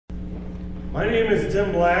My name is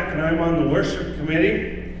Tim Black, and I'm on the worship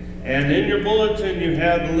committee. And in your bulletin, you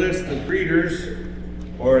have the list of greeters,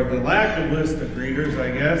 or the lack of list of greeters,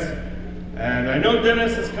 I guess. And I know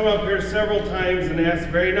Dennis has come up here several times and asked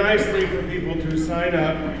very nicely for people to sign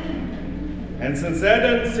up. And since that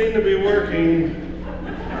doesn't seem to be working,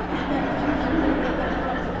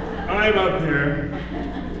 I'm up here.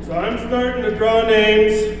 So I'm starting to draw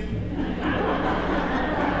names.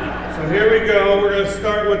 So here we go. We're going to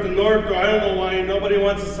start with the north door. I don't know why nobody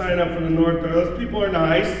wants to sign up for the north door. Those people are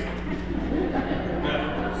nice.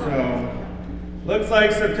 So, looks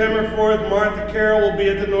like September 4th, Martha Carroll will be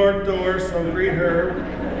at the north door, so greet her.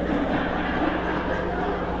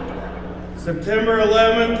 September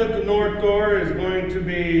 11th at the north door is going to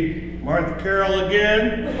be Martha Carroll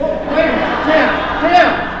again. Oh, wait a minute,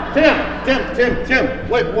 Tim.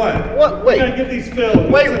 Wait, what? What? Wait. We gotta get these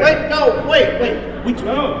filled. Wait.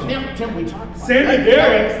 No. Tim, we talked about Sandy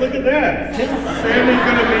Derricks, look at that. Tim. Sandy's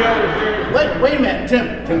gonna be over here. Wait a minute, Tim.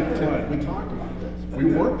 We talked about this. We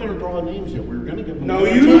weren't going to draw names yet. We were going to give them. No,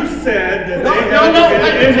 you said that they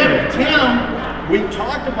had to get Tim. We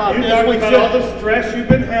talked about you this. talked We about said, all the stress you've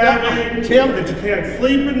been having. Tim, that you can't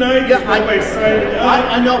sleep at night. Yeah, nobody's signing up.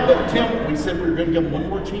 I know, but Tim, we said we were going to give them one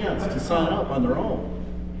more chance to sign up on their own.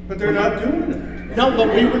 But they're not doing it. No, but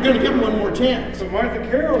we were going to give them one more chance. So Martha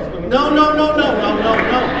Carroll's going to. No.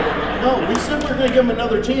 We said we were going to give them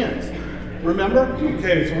another chance. Remember?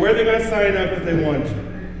 Okay, so where are they going to sign up if they want to?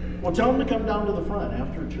 Well, tell them to come down to the front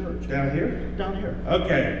after church. Down here? Down here.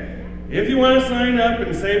 Okay. If you want to sign up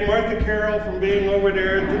and save Martha Carroll from being over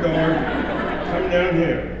there at the door, come down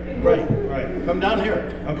here. Right. Come down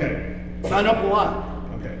here. Okay. Sign up a lot.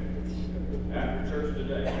 Okay. After church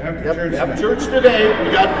today. After church today,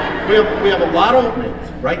 we have a lot of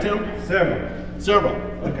openings, right, Tim? Several.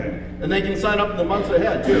 Okay. And they can sign up in the months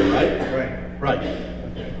ahead too, right? Right.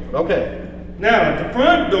 Okay. Now at the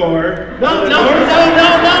front door. No.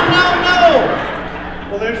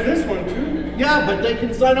 Well, there's this one too. Yeah, but they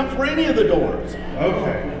can sign up for any of the doors.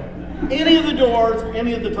 Okay. Any of the doors,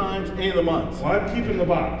 any of the times, any of the months. Well, I'm keeping the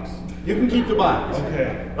box. You can keep the box.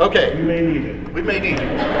 Okay. We may need it. We may need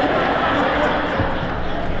it.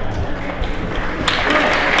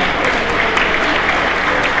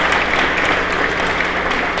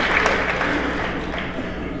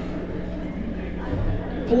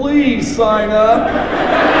 Please sign up.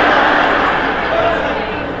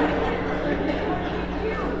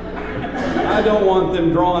 I don't want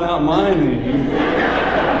them drawing out my name.